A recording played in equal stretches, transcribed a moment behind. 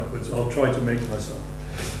I'll try to make myself.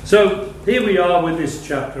 So here we are with this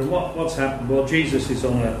chapter. And what's happened? Well, Jesus is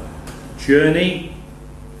on a journey,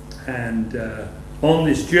 and on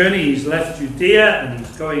this journey he's left Judea and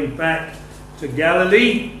he's going back to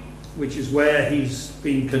Galilee, which is where he's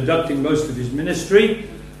been conducting most of his ministry.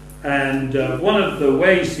 And one of the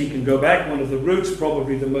ways he can go back, one of the routes,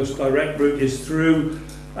 probably the most direct route, is through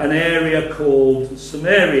an area called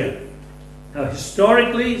Samaria. Now,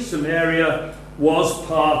 historically, Samaria was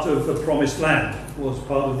part of the Promised Land, was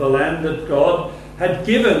part of the land that God had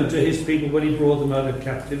given to his people when he brought them out of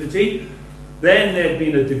captivity. Then there had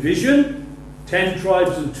been a division, 10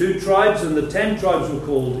 tribes and 2 tribes, and the 10 tribes were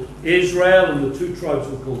called Israel and the 2 tribes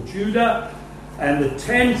were called Judah. And the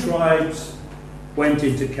 10 tribes went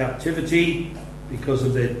into captivity because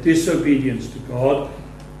of their disobedience to God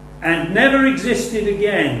and never existed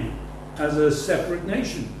again as a separate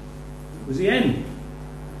nation. It was the end.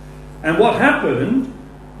 And what happened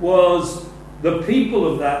was the people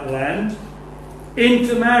of that land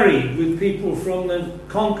intermarried with people from the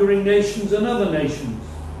conquering nations and other nations.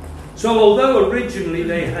 So although originally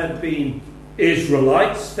they had been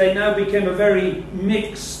Israelites, they now became a very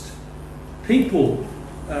mixed people,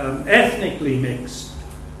 ethnically mixed,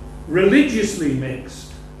 religiously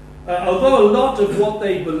mixed. Although a lot of what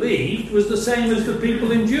they believed was the same as the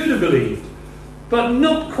people in Judah believed, but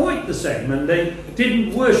not quite the same. And they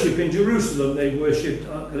didn't worship in Jerusalem, they worshipped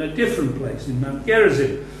in a different place, in Mount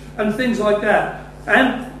Gerizim, and things like that.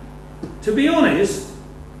 And to be honest,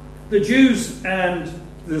 the Jews and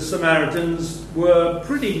the Samaritans were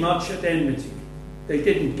pretty much at enmity. They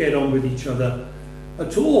didn't get on with each other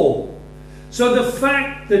at all. So the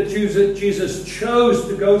fact that Jesus chose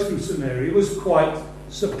to go through Samaria was quite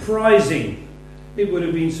surprising. It would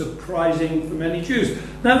have been surprising for many Jews.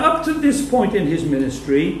 Now, up to this point in his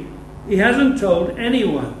ministry, he hasn't told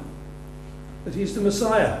anyone that he's the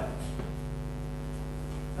Messiah.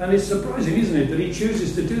 And it's surprising, isn't it, that he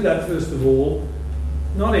chooses to do that, first of all,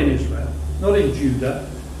 not in Israel, not in Judah,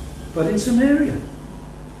 but in Samaria.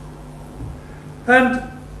 And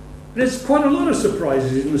there's quite a lot of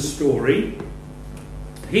surprises in the story.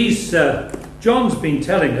 John's been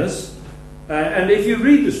telling us, and if you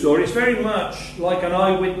read the story, it's very much like an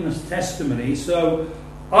eyewitness testimony. So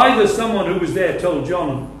either someone who was there told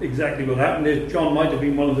John exactly what happened. John might have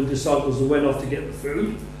been one of the disciples who went off to get the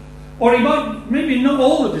food. Or maybe not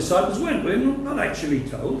all the disciples went, but not actually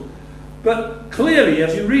told. But clearly,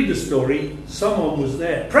 as you read the story, someone was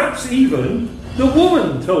there. Perhaps even the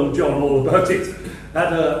woman told John all about it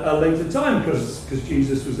at a later time, because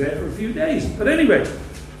Jesus was there for a few days. But anyway,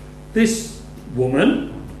 this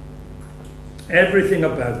woman, everything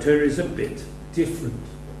about her is a bit different.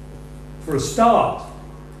 For a start,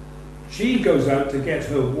 she goes out to get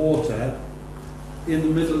her water in the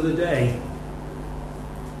middle of the day.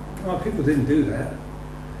 Oh, people didn't do that.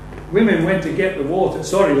 Women went to get the water.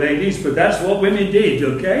 Sorry, ladies, but that's what women did,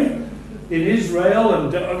 okay? In Israel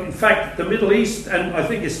and, in fact, the Middle East, and I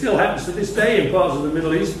think it still happens to this day in parts of the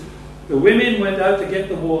Middle East, the women went out to get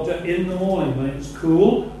the water in the morning when it was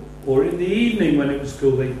cool, or in the evening when it was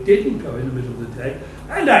cool. They didn't go in the middle of the day.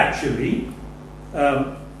 And actually,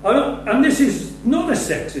 and this is not a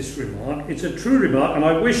sexist remark, it's a true remark, and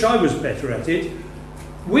I wish I was better at it.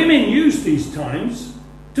 Women used these times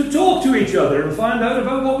to talk to each other and find out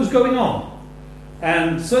about what was going on.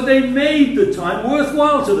 And so they made the time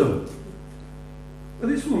worthwhile to them. But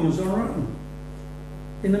this woman was on her own,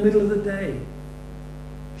 in the middle of the day.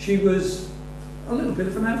 She was a little bit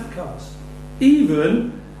of an outcast,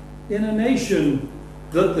 even in a nation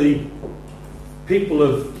that the people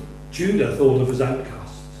of Judah thought of as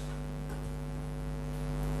outcasts.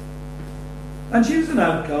 And she was an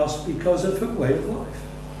outcast because of her way of life.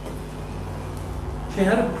 She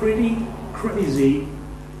had a pretty crazy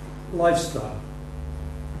lifestyle.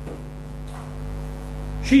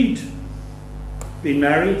 She'd been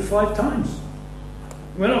married 5 times.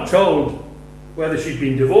 We're not told whether she'd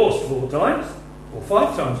been divorced 4 times, or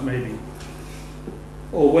 5 times maybe,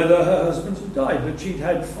 or whether her husbands had died, but she'd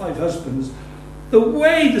had 5 husbands. The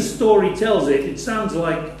way the story tells it, it sounds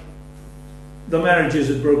like the marriages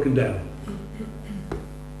had broken down.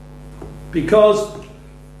 Because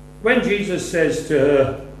when Jesus says to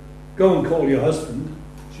her, "Go and call your husband,"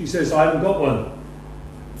 she says, "I haven't got one."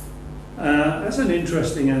 That's an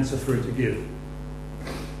interesting answer for her to give.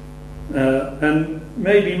 And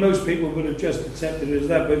maybe most people would have just accepted it as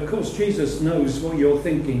that, but of course Jesus knows what you're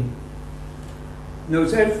thinking.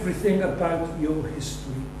 Knows everything about your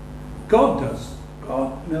history. God does.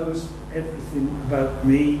 God knows everything about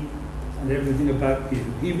me and everything about you.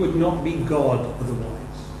 He would not be God otherwise.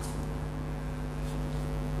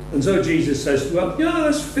 And so Jesus says to her, yeah,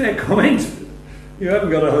 that's a fair comment. You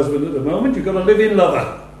haven't got a husband at the moment, you've got a living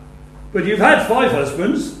lover. But you've had 5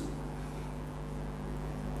 husbands.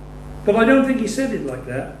 But I don't think he said it like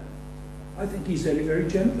that. I think he said it very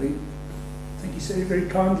gently. I think he said it very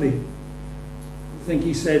kindly. I think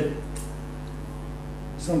he said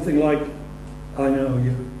something like, I know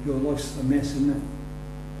your life's a mess, isn't it?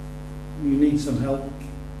 You need some help.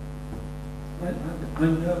 I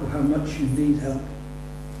know how much you need help.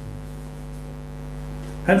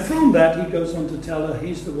 And from that he goes on to tell her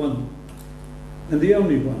he's the one and the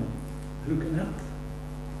only one who can help.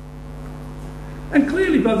 And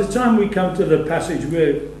clearly by the time we come to the passage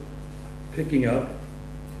we're picking up,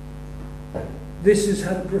 this has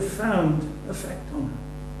had a profound effect on her.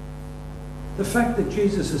 The fact that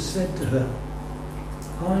Jesus has said to her,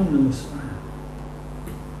 I'm the Messiah,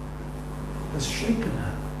 has shaken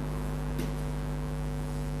her.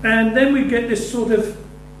 And then we get this sort of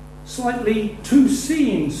slightly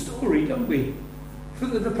two-scene story, don't we? For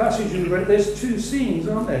the passage we read, there's 2 scenes,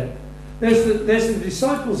 aren't there? There's the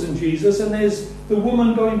disciples and Jesus, and there's the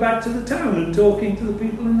woman going back to the town and talking to the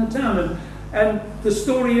people in the town. And the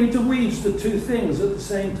story interweaves the 2 things at the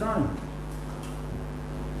same time.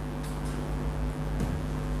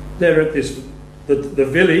 They're at the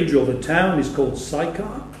village or the town is called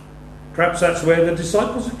Sychar. Perhaps that's where the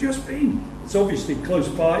disciples have just been. It's obviously close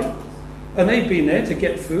by. And they've been there to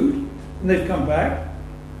get food, and they've come back.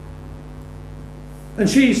 And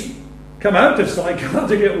she's come out of Sychar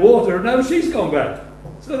to get water, and now she's gone back.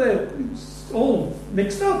 So they're all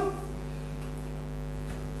mixed up.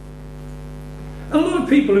 And a lot of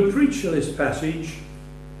people who preach this passage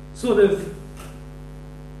sort of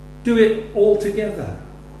do it all together.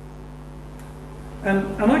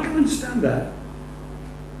 And I can understand that.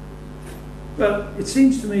 But it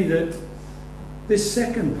seems to me that this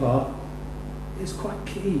second part is quite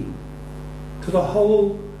key to the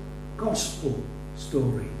whole gospel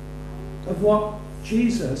story of what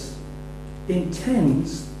Jesus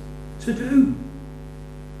intends to do,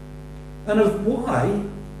 and of why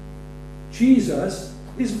Jesus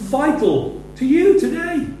is vital to you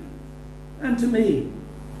today and to me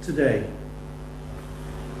today.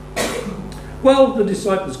 Well, the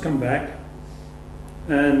disciples come back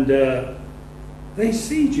and they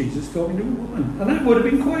see Jesus talking to a woman, and that would have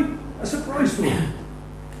been quite a surprise to them.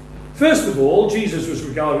 First of all, Jesus was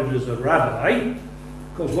regarded as a rabbi.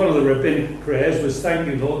 Of course, one of the rabbinic prayers was, thank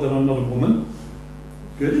you, Lord, that I'm not a woman.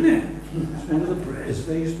 Good, isn't it? It's one of the prayers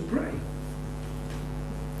they used to pray.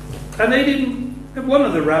 And they didn't, one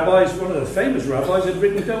of the famous rabbis had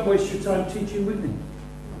written, don't waste your time teaching women.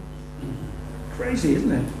 Crazy,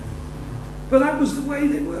 isn't it? But that was the way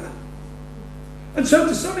they were. And so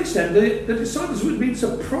to some extent, the disciples would have been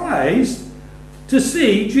surprised to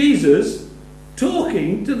see Jesus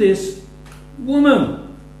talking to this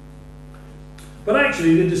woman. But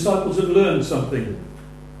actually the disciples had learned something.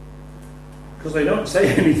 Because they don't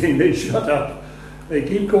say anything, they shut up. They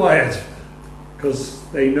keep quiet. Because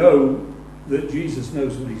they know that Jesus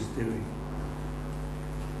knows what he's doing.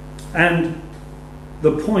 And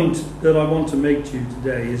the point that I want to make to you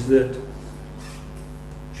today is that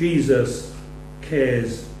Jesus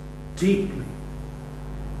cares deeply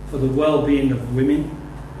for the well-being of women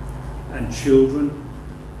and children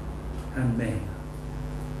and men.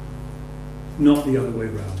 Not the other way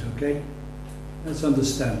around, okay? Let's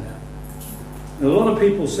understand that. And a lot of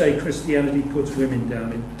people say Christianity puts women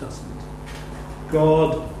down. It doesn't.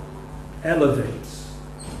 God elevates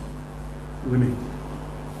women.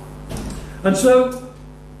 And so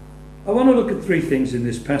I want to look at 3 things in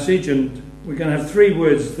this passage, and we're going to have 3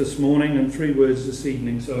 words this morning and 3 words this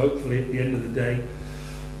evening, so hopefully at the end of the day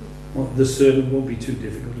the sermon won't be too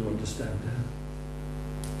difficult to understand.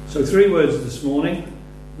 So 3 words this morning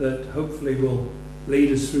that hopefully will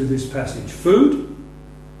lead us through this passage. Food,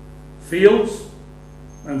 fields,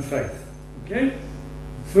 and faith. Okay?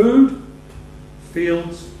 Food,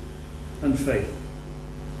 fields, and faith.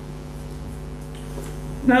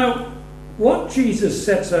 Now, what Jesus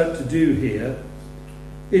sets out to do here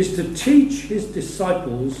is to teach his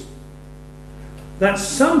disciples that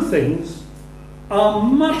some things are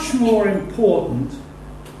much more important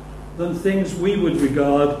than things we would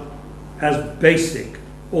regard as basic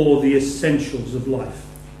or the essentials of life.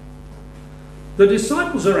 The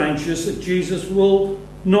disciples are anxious that Jesus will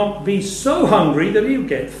not be so hungry that he'll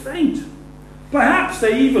get faint. Perhaps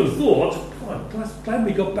they even thought, glad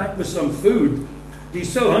we got back with some food.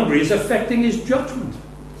 He's so hungry it's affecting his judgment.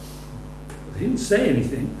 They didn't say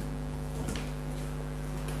anything.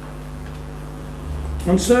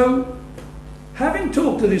 And so, having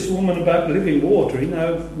talked to this woman about living water, he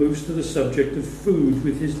now moves to the subject of food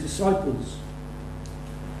with his disciples.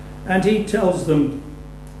 And he tells them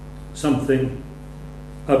something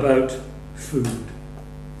about food.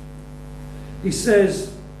 He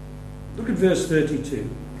says, look at verse 32,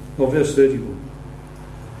 or verse 31.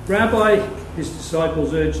 Rabbi, his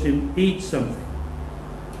disciples urged him, eat something.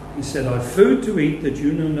 He said, I have food to eat that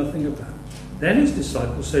you know nothing about. Then his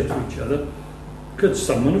disciples said to each other, could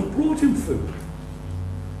someone have brought him food?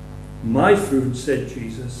 My food, said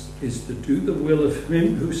Jesus, is to do the will of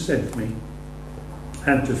him who sent me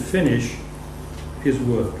and to finish his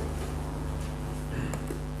work.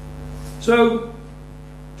 So,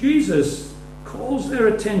 Jesus calls their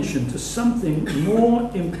attention to something more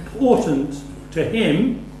important to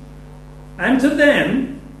him and to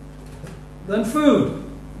them than food.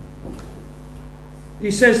 He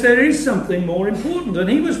says there is something more important, and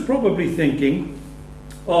he was probably thinking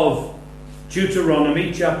of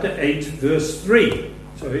Deuteronomy chapter 8 verse 3.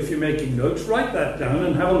 So if you're making notes, write that down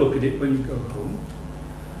and have a look at it when you go home.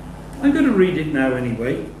 I'm going to read it now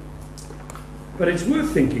anyway, but it's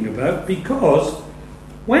worth thinking about, because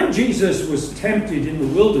when Jesus was tempted in the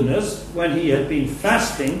wilderness, when he had been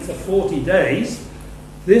fasting for 40 days,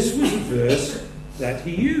 this was a verse that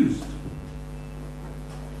he used.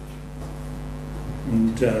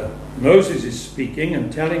 And Moses is speaking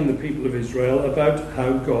and telling the people of Israel about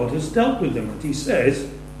how God has dealt with them. And he says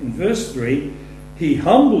in verse 3, he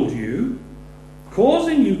humbled you,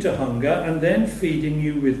 causing you to hunger, and then feeding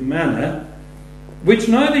you with manna, which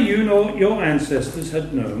neither you nor your ancestors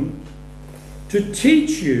had known, to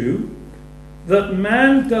teach you that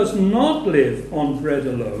man does not live on bread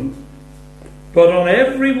alone, but on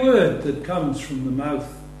every word that comes from the mouth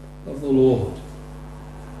of the Lord.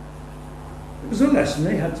 It was a lesson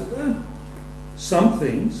they had to learn. Some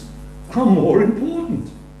things are more important.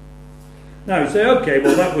 Now you say, okay,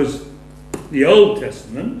 well that was the Old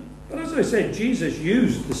Testament, but as I said, Jesus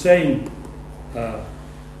used the same, that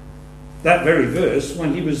very verse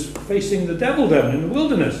when he was facing the devil down in the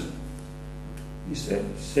wilderness. He said,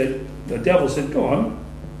 the devil said, go on,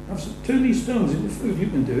 turn these stones into food, you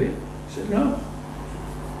can do it. He said, no.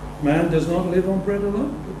 Man does not live on bread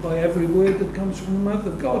alone, but by every word that comes from the mouth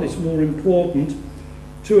of God. It's more important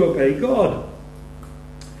to obey God.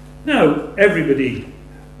 Now, everybody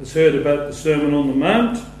has heard about the Sermon on the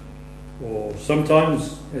Mount, or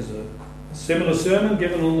sometimes there's a similar sermon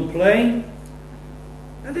given on the plain.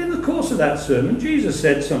 And in the course of that sermon, Jesus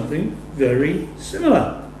said something very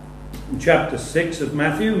similar. In chapter 6 of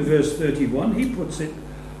Matthew, in verse 31, he puts it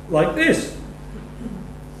like this.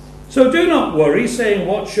 So do not worry, saying,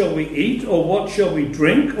 what shall we eat, or what shall we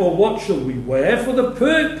drink, or what shall we wear? For the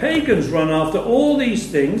pagans run after all these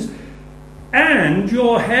things, and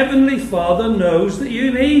your heavenly Father knows that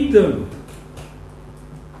you need them.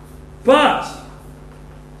 But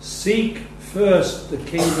seek first the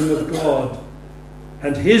kingdom of God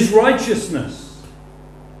and his righteousness,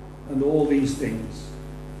 and all these things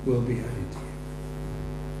will be added to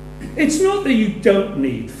you. It's not that you don't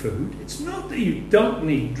need food. It's not that you don't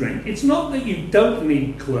need drink. It's not that you don't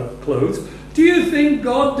need clothes. Do you think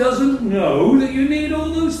God doesn't know that you need all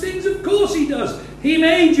those things? Of course he does. He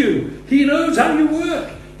made you. He knows how you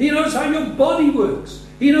work. He knows how your body works.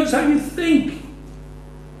 He knows how you think.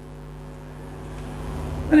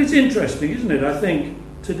 And it's interesting, isn't it? I think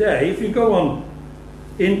today, if you go on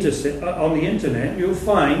the internet, you'll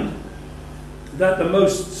find that the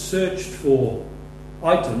most searched for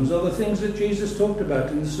items are the things that Jesus talked about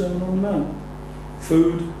in the Sermon on the Mount.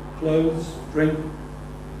 Food, clothes, drink,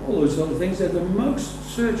 all those sort of things. They're the most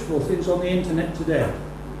searched for things on the internet today.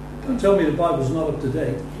 Don't tell me the Bible's not up to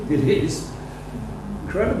date. It is.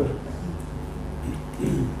 Incredible.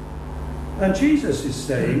 And Jesus is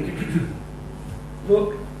saying,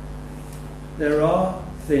 look, there are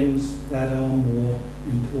things that are more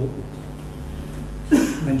important.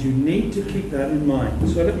 And you need to keep that in mind.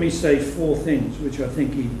 So let me say 4 things which I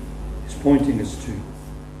think he is pointing us to.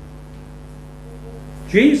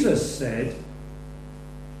 Jesus said,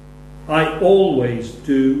 I always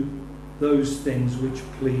do those things which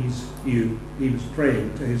please you. He was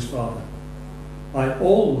praying to his Father. I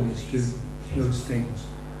always do those things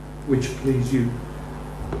which please you.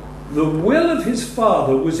 The will of his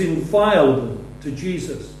Father was inviolable to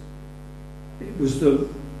Jesus. It was the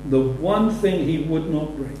one thing he would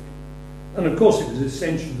not break. And of course it was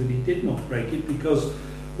essential that he did not break it, because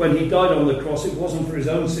when he died on the cross it wasn't for his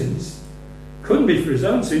own sins. Couldn't be for his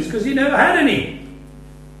own sins because he never had any.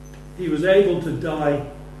 He was able to die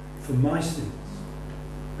for my sins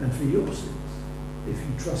and for your sins if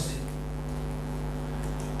you trust him.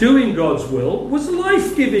 Doing God's will was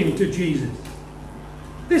life-giving to Jesus.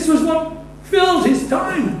 This was what filled his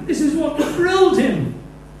time. This is what thrilled him.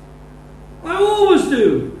 I always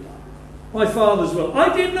do my Father's will.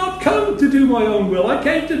 I did not come to do my own will. I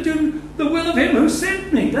came to do the will of him who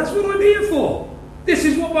sent me. That's what I'm here for. This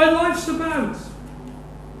is what my life's about.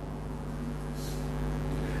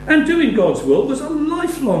 And doing God's will was a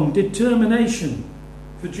lifelong determination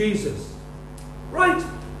for Jesus. Right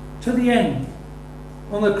to the end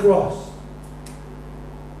on the cross.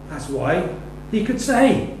 That's why he could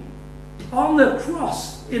say, on the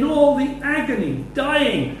cross, in all the agony,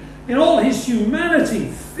 dying, in all his humanity,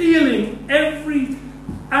 feeling every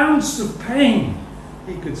ounce of pain,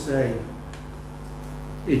 he could say,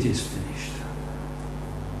 it is finished.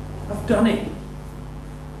 I've done it.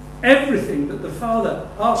 Everything that the Father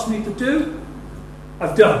asked me to do,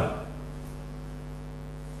 I've done.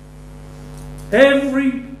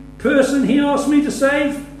 Every person he asked me to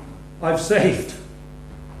save, I've saved.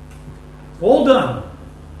 All done.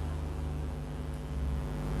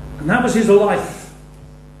 And that was his life.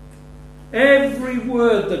 Every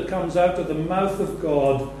word that comes out of the mouth of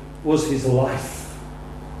God was his life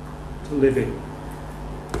to live in.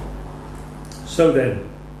 So then,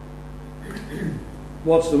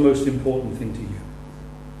 what's the most important thing to you?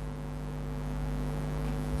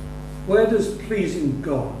 Where does pleasing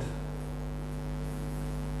God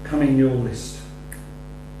come in your list?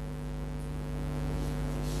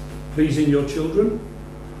 Pleasing your children?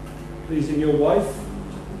 Pleasing your wife?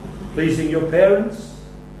 Pleasing your parents?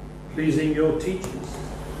 Pleasing your teachers?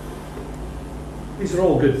 These are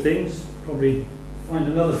all good things. Probably find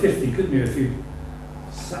another 50, couldn't you, if you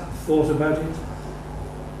sat and thought about it?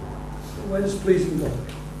 So where does pleasing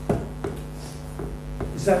God?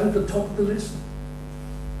 Is that at the top of the list?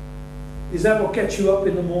 Is that what gets you up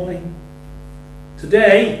in the morning?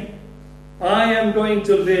 Today, I am going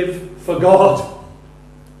to live for God.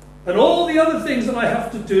 And all the other things that I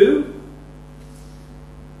have to do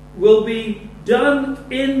will be done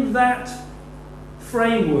in that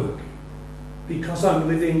framework because I'm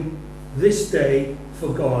living this day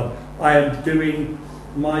for God. I am doing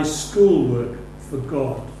my schoolwork for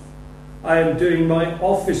God. I am doing my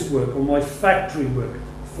office work or my factory work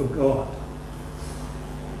for God.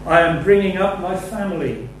 I am bringing up my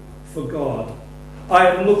family for God. I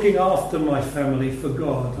am looking after my family for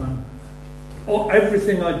God.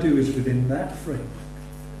 Everything I do is within that frame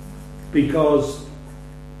because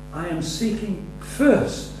I am seeking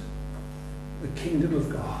first the kingdom of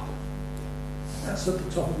God. That's at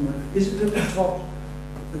the top of my list. Is it at the top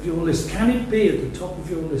of your list? Can it be at the top of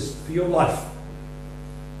your list for your life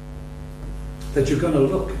that you're going to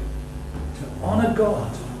look to honour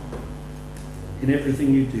God in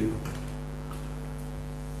everything you do?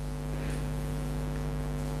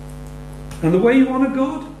 And the way you honour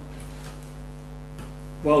God?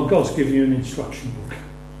 Well, God's given you an instruction book.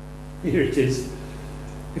 Here it is.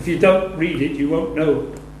 If you don't read it, you won't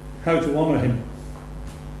know how to honour him.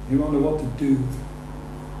 You won't know what to do.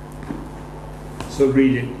 So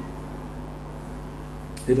read it.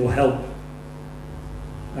 It'll help.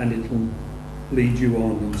 And it'll lead you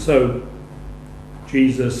on. And so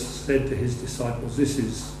Jesus said to his disciples, this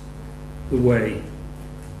is the way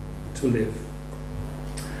to live.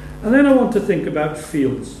 And then I want to think about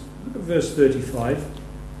fields. Look at verse 35.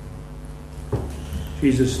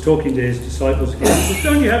 Jesus talking to his disciples again. He says,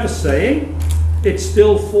 don't you have a saying? It's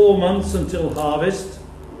still 4 months until harvest.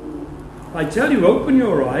 I tell you, open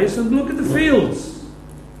your eyes and look at the fields.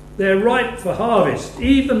 They're ripe for harvest.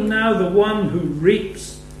 Even now the one who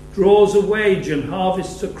reaps draws a wage and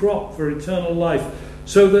harvests a crop for eternal life,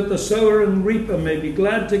 so that the sower and reaper may be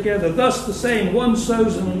glad together. Thus the saying, one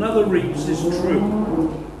sows and another reaps, is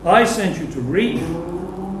true. I sent you to reap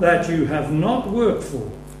that you have not worked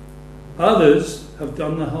for. Others have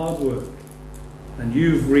done the hard work, and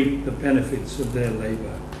you've reaped the benefits of their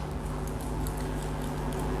labour.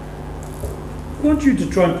 I want you to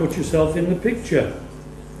try and put yourself in the picture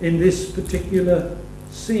in this particular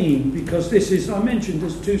scene, because this is, I mentioned,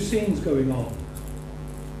 there's two scenes going on.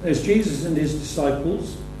 There's Jesus and his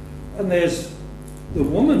disciples, and there's the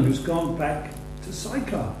woman who's gone back to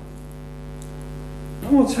Sychar.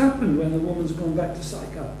 And what's happened when the woman's gone back to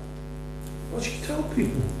Sychar? Well, she told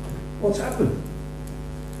people what's happened.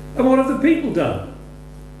 And what have the people done?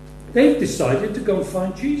 They've decided to go and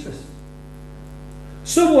find Jesus.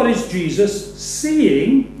 So what is Jesus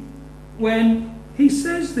seeing when he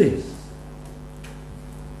says this?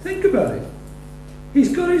 Think about it.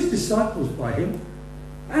 He's got his disciples by him,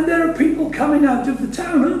 and there are people coming out of the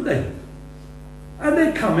town, aren't they? And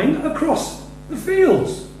they're coming across the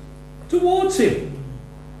fields towards him.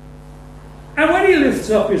 And when he lifts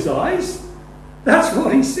up his eyes, that's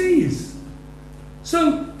what he sees.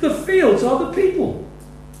 So the fields are the people.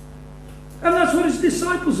 And that's what his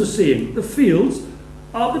disciples are seeing. The fields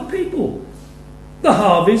are the people. The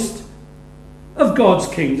harvest of God's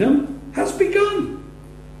kingdom has begun.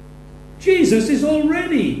 Jesus is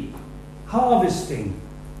already harvesting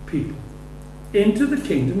people into the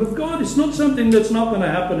kingdom of God. It's not something that's not going to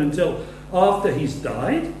happen until after he's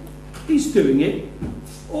died. He's doing it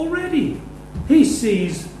already. He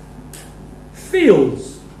sees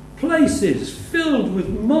fields, places filled with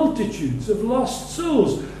multitudes of lost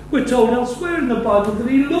souls. We're told elsewhere in the Bible that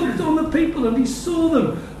he looked on the people and he saw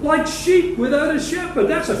them like sheep without a shepherd.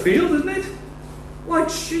 That's a field, isn't it? Like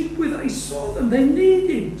sheep he saw them. They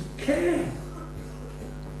needed care.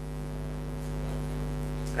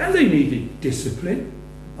 And they needed discipline.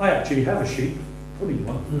 I actually have a sheep. Funny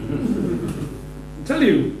one. I tell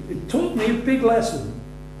you, it taught me a big lesson.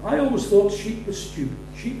 I always thought sheep were stupid.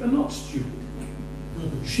 Sheep are not stupid.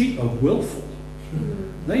 Sheep are willful.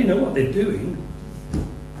 They know what they're doing.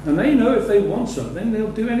 And they know if they want something,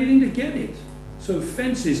 they'll do anything to get it. So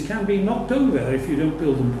fences can be knocked over if you don't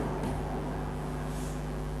build them.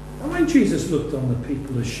 And when Jesus looked on the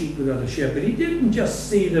people as sheep without a shepherd, he didn't just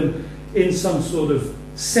see them in some sort of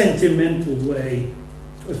sentimental way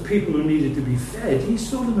as people who needed to be fed. He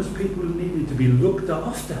saw them as people who needed to be looked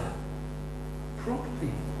after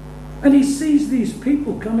properly. And he sees these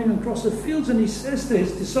people coming across the fields and he says to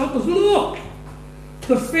his disciples, look,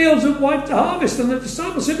 the fields are white to harvest. And the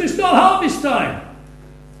disciples said, it's not harvest time.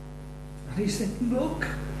 And he said, look,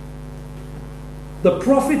 the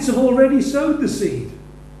prophets have already sowed the seed.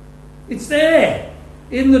 It's there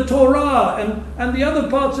in the Torah and the other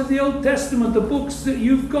parts of the Old Testament, the books that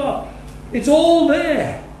you've got. It's all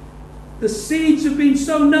there. The seeds have been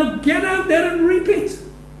sown. Now get out there and reap it.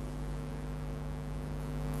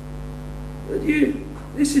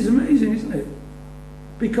 This is amazing, isn't it?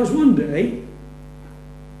 Because one day,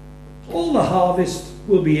 all the harvest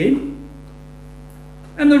will be in,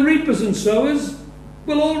 and the reapers and sowers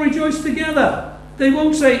will all rejoice together. They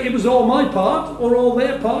won't say it was all my part, or all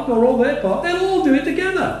their part, or all their part. They'll all do it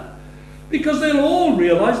together, because they'll all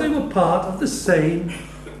realise they were part of the same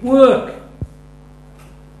work.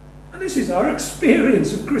 And this is our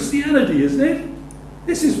experience of Christianity, isn't it?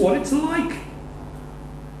 This is what it's like.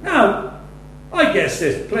 Now, I guess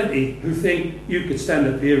there's plenty who think you could stand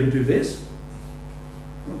up here and do this.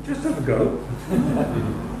 Well, just have a go.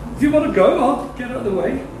 If you want to go, I'll get out of the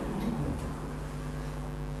way.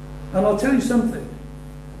 And I'll tell you something.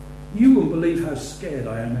 You won't believe how scared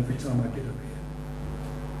I am every time I get up here.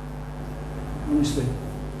 Honestly.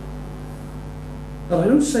 And I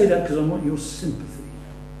don't say that because I want your sympathy.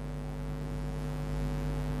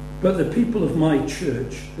 But the people of my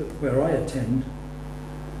church, where I attend,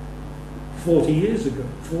 43 years ago,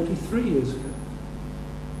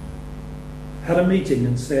 had a meeting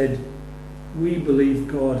and said, we believe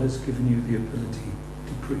God has given you the ability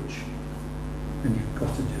to preach, and you've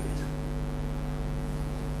got to do it.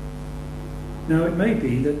 Now, it may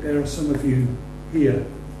be that there are some of you here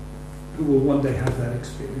who will one day have that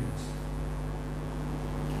experience.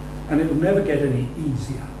 And it will never get any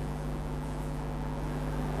easier.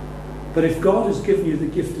 But if God has given you the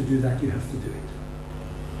gift to do that, you have to do it.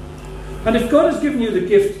 And if God has given you the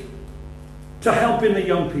gift to help in the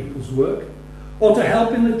young people's work, or to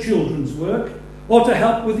help in the children's work, or to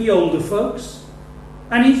help with the older folks,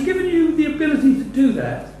 and He's given you the ability to do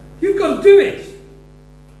that, you've got to do it.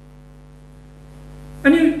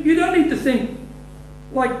 And you don't need to think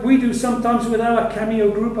like we do sometimes with our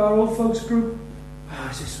cameo group, our old folks group.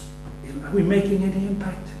 Are we making any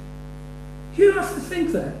impact? You don't have to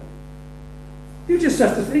think that. You just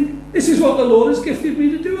have to think, this is what the Lord has gifted me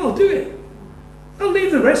to do, I'll do it. I'll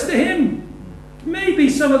leave the rest to Him. Maybe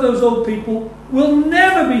some of those old people will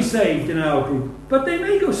never be saved in our group, but they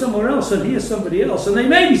may go somewhere else and hear somebody else, and they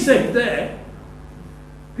may be saved there,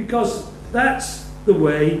 because that's the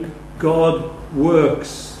way God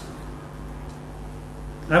works.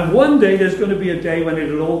 And one day there's going to be a day when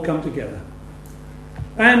it'll all come together.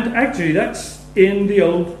 And actually that's in the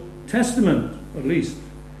Old Testament, at least.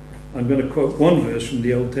 I'm going to quote one verse from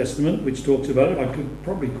the Old Testament which talks about it. I could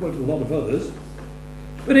probably quote a lot of others.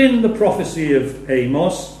 But in the prophecy of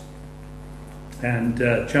Amos and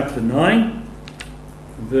chapter 9,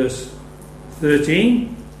 verse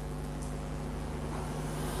 13,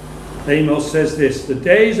 Amos says this: the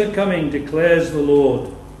days are coming, declares the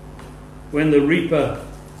Lord, when the reaper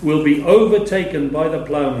will be overtaken by the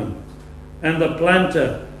plowman, and the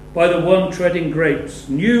planter by the one treading grapes.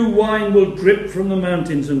 New wine will drip from the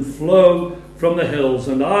mountains and flow from the hills,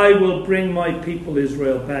 and I will bring my people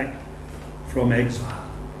Israel back from exile.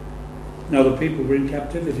 Now the people were in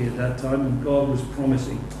captivity at that time, and God was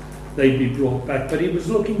promising they'd be brought back. But he was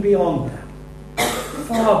looking beyond that,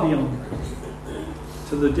 far beyond that,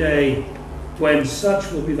 to the day when such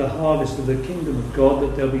will be the harvest of the kingdom of God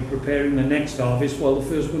that they'll be preparing the next harvest while the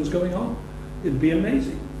first one's going on. It'd be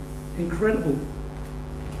amazing. Incredible.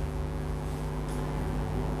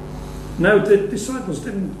 No, the disciples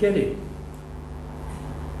didn't get it.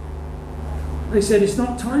 They said, it's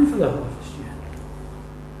not time for the harvest yet.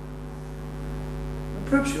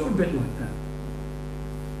 Perhaps you're a bit like that.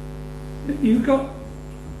 You've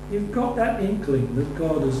got that inkling that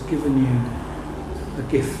God has given you a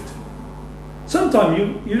gift. Sometimes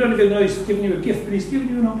you don't even know he's given you a gift, but he's given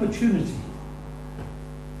you an opportunity.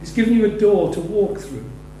 He's given you a door to walk through.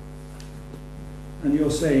 And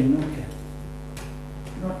you're saying, not yet.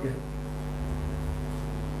 Not yet.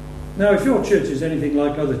 Now, if your church is anything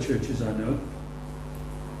like other churches I know,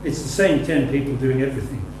 it's the same 10 people doing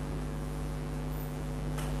everything.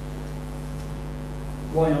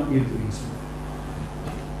 Why aren't you doing something?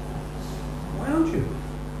 Why aren't you?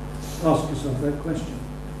 Ask yourself that question.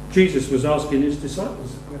 Jesus was asking his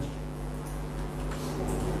disciples the question.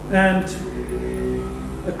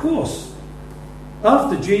 And, of course,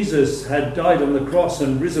 after Jesus had died on the cross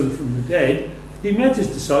and risen from the dead, he met his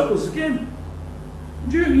disciples again.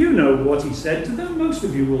 You know what he said to them. Most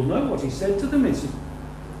of you will know what he said to them.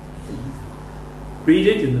 Read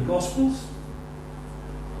it in the Gospels.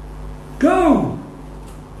 Go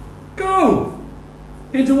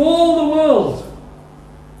into all the world.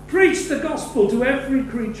 Preach the gospel to every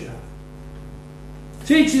creature.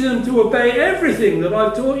 Teaching them to obey everything that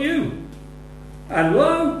I've taught you. And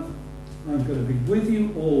lo, I'm going to be with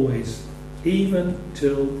you always, even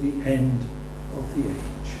till the end of the age.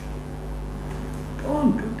 Go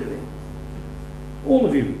on, go do it. All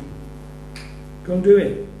of you. Go and do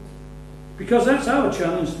it. Because that's our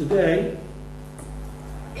challenge today.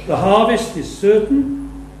 The harvest is certain.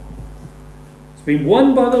 It's been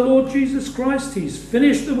won by the Lord Jesus Christ. He's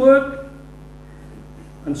finished the work.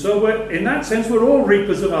 And so in that sense, we're all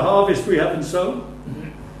reapers of a harvest we haven't sown.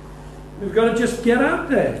 We've got to just get out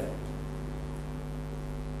there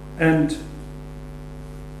and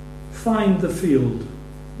find the field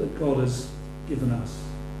that God has given us.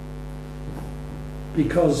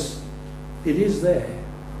 Because it is there.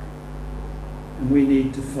 And we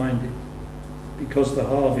need to find it. Because the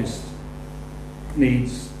harvest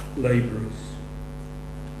needs labourers.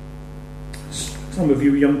 Some of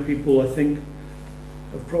you young people, I think,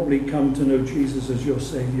 have probably come to know Jesus as your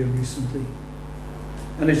Saviour recently.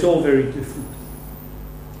 And it's all very different.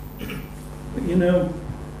 But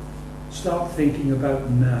start thinking about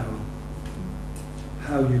now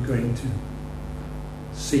how you're going to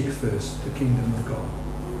seek first the kingdom of God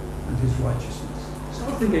and his righteousness.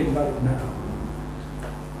 Start thinking about it now.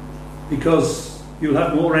 Because you'll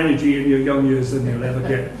have more energy in your young years than you'll ever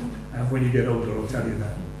have when you get older, I'll tell you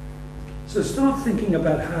that. So start thinking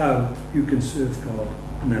about how you can serve God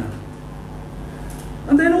now.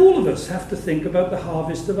 And then all of us have to think about the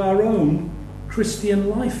harvest of our own Christian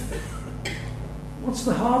life. What's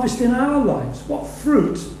the harvest in our lives? What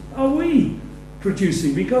fruit are we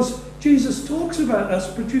producing? Because Jesus talks about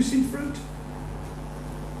us producing fruit.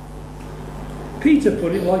 Peter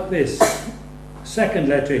put it like this. Second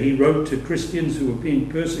letter he wrote to Christians who were being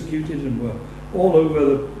persecuted and were all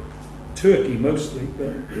over Turkey mostly.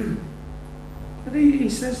 But he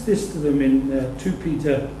says this to them in 2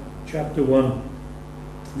 Peter chapter 1,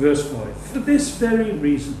 verse 5. For this very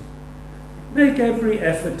reason, make every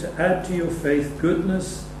effort to add to your faith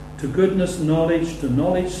goodness, to goodness knowledge, to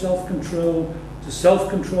knowledge self-control, to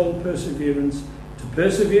self-control perseverance, to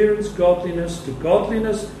perseverance godliness, to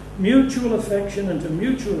godliness mutual affection, and to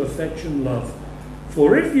mutual affection love.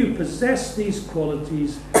 For if you possess these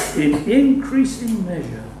qualities in increasing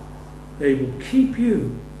measure, they will keep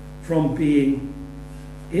you from being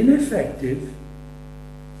ineffective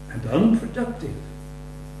and unproductive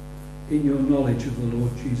in your knowledge of the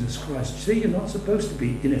Lord Jesus Christ. See, you're not supposed to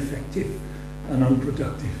be ineffective and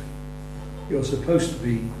unproductive. You're supposed to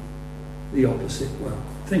be the opposite. Well,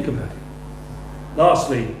 think about it.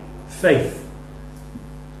 Lastly, faith.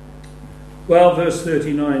 Well, verse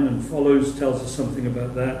 39 and follows tells us something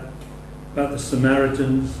about that, about the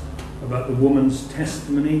Samaritans, about the woman's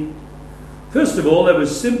testimony. First of all, there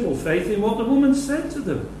was simple faith in what the woman said to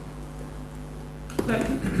them.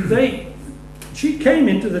 She came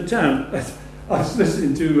into the town. I was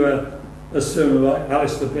listening to a sermon by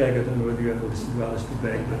Alistair Begg. I don't know whether you ever listened to Alistair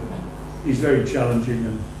Begg, but he's very challenging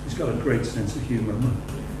and he's got a great sense of humour.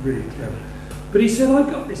 Really clever. But he said,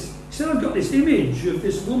 I've got this image of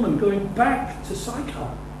this woman going back to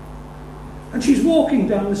Sychar. And she's walking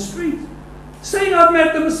down the street. saying, I've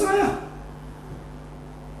met the Messiah.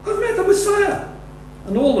 I've met the Messiah.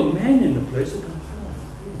 And all the men in the place are going,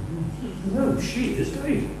 no, she is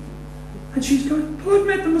David. And she's going, oh, I've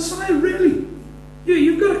met the Messiah, really?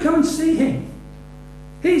 You've got to come and see him.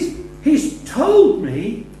 He's told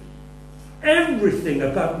me everything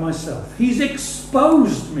about myself. He's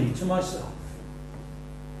exposed me to myself.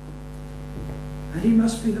 And he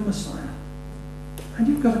must be the Messiah. And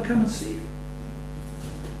you've got to come and see him.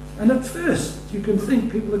 And at first, you can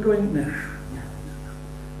think people are going, no.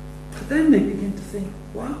 But then they begin to think,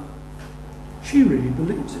 wow, she really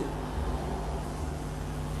believes it.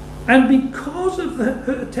 And because of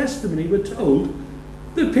her testimony, we're told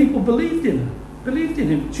that people believed in her, believed in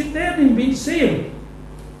him. They hadn't even been to see him.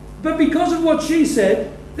 But because of what she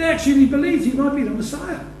said, they actually believed he might be the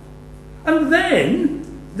Messiah. And then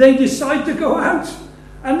they decide to go out.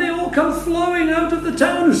 And they all come flowing out of the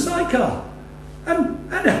town of Sychar. And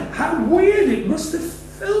how weird it must have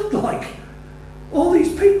felt like. All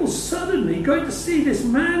these people suddenly going to see this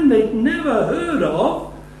man they'd never heard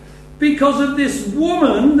of because of this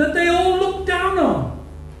woman that they all looked down on.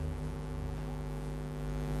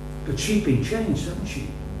 But she'd been changed, hadn't she?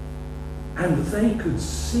 And they could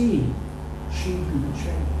see she'd been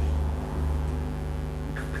changed.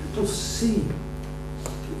 Could people see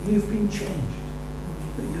that you've been changed,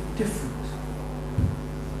 that you're different?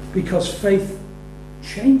 Because faith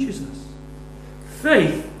changes us.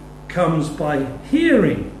 Faith comes by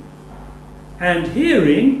hearing, and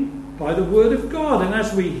hearing by the word of God. And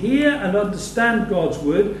as we hear and understand God's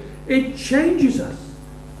word, it changes us.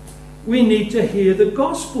 We need to hear the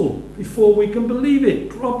gospel before we can believe it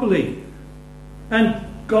properly. And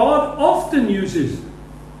God often uses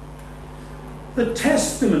the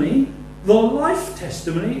testimony, the life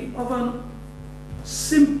testimony of a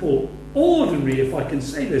simple, ordinary, if I can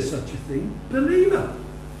say there's such a thing, believer,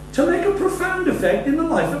 to make a profound effect in the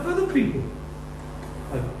life of other people.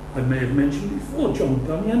 I may have mentioned before John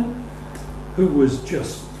Bunyan, who was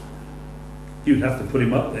just, you'd have to put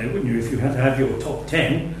him up there, wouldn't you, if you had to have your top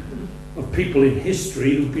 10 of people in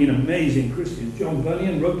history who've been amazing Christians. John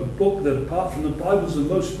Bunyan wrote a book that, apart from the Bible, is the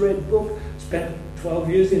most read book. Spent 12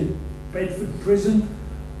 years in Bedford prison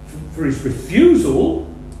for his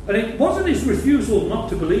refusal. And it wasn't his refusal not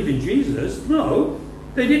to believe in Jesus. No,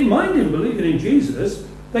 they didn't mind him believing in Jesus.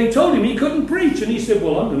 They told him he couldn't preach. And he said,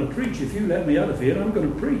 well, I'm going to preach. If you let me out of here, I'm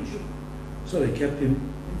going to preach. So they kept him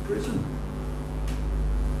in prison.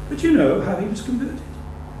 But you know how he was converted.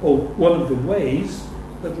 Or one of the ways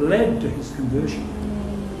that led to his conversion.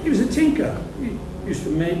 He was a tinker. He used to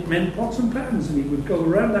mend pots and pans, and he would go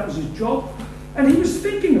around, that was his job. And he was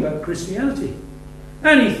thinking about Christianity.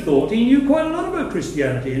 And he thought he knew quite a lot about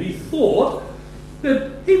Christianity, and he thought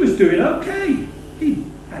that he was doing okay. He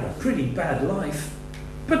had a pretty bad life,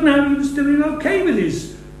 but now he was doing okay with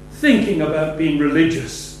his thinking about being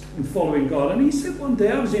religious and following God. And he said one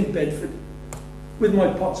day, I was in Bedford with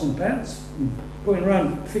my pots and pans, and going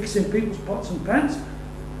around fixing people's pots and pans,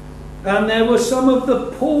 and there were some of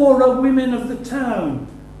the poorer women of the town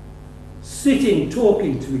sitting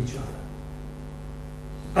talking to each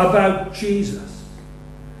other about Jesus.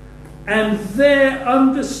 And their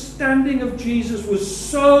understanding of Jesus was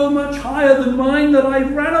so much higher than mine that I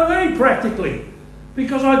ran away practically,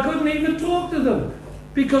 because I couldn't even talk to them,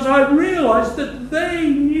 because I realized that they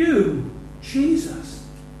knew Jesus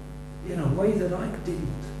in a way that I didn't.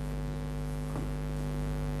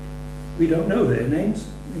 We don't know their names.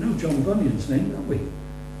 We know John Bunyan's name, don't we?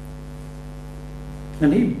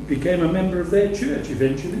 And he became a member of their church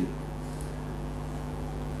eventually.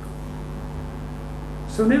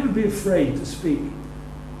 So never be afraid to speak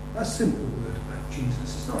a simple word about Jesus.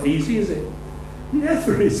 It's not easy, is it?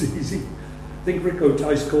 Never is easy. I think Rick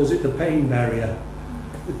O'Tice calls it the pain barrier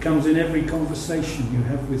that comes in every conversation you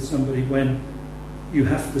have with somebody when you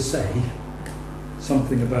have to say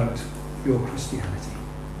something about your Christianity.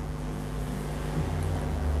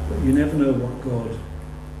 But you never know what God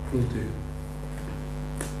will do.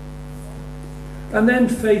 And then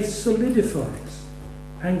faith solidifies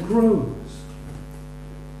and grows.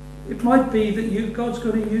 It might be that God's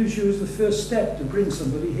going to use you as the first step to bring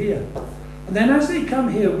somebody here. And then as they come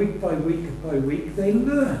here week by week, they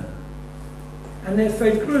learn. And their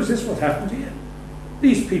faith grows. That's what happened here.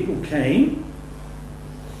 These people came,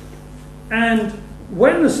 and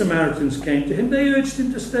when the Samaritans came to him, they urged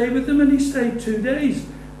him to stay with them, and he stayed 2 days.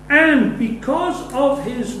 And because of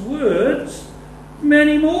his words,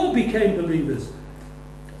 many more became believers.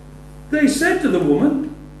 They said to the woman,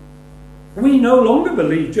 we no longer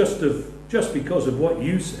believe just because of what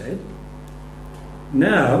you said.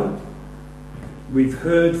 Now we've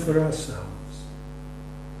heard for ourselves.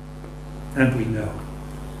 And we know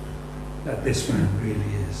that this man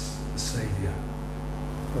really is the Saviour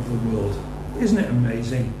of the world. Isn't it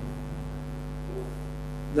amazing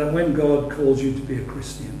that when God calls you to be a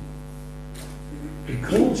Christian, He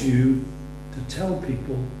calls you to tell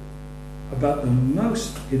people about the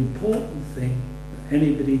most important thing that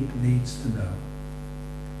anybody needs to know.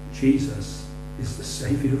 Jesus is the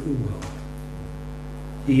Saviour of the world.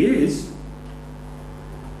 He is.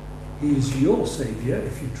 He is your Saviour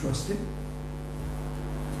if you trust Him.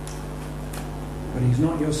 But He's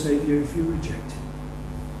not your Saviour if you reject Him.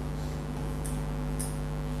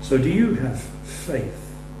 So do you have faith?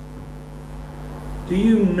 Do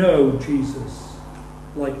you know Jesus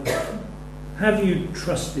like that? Have you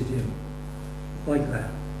trusted Him like that?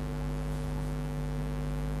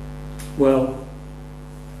 Well,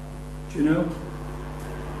 do you know?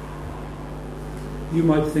 You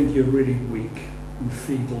might think you're really weak and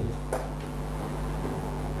feeble,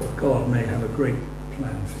 but God may have a great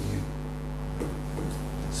plan for you.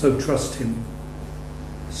 So trust Him.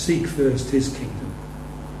 Seek first His kingdom,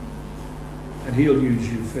 and He'll use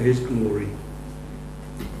you for His glory.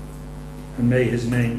 And may His name